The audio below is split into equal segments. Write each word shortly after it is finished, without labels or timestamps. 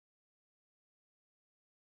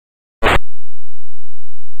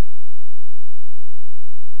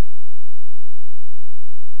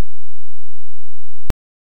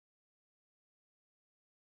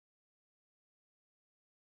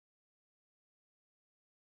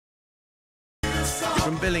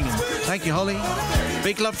from Billingham. Thank you, Holly.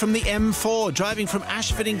 Big love from the M4, driving from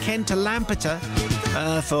Ashford in Kent to Lampeter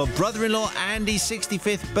for brother-in-law Andy's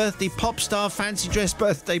 65th birthday pop star fancy dress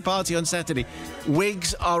birthday party on Saturday.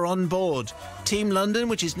 Wigs are on board. Team London,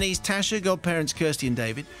 which is niece Tasha, godparents Kirsty and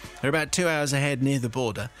David, are about 2 hours ahead near the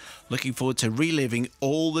border. Looking forward to reliving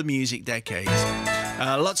all the music decades.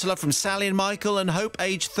 Lots of love from Sally and Michael and Hope,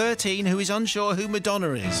 age 13, who is unsure who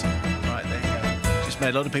Madonna is. Right, there you go. Just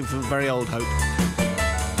made a lot of people feel very old, Hope.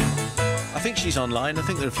 I think she's online. I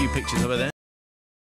think there are a few pictures of her there.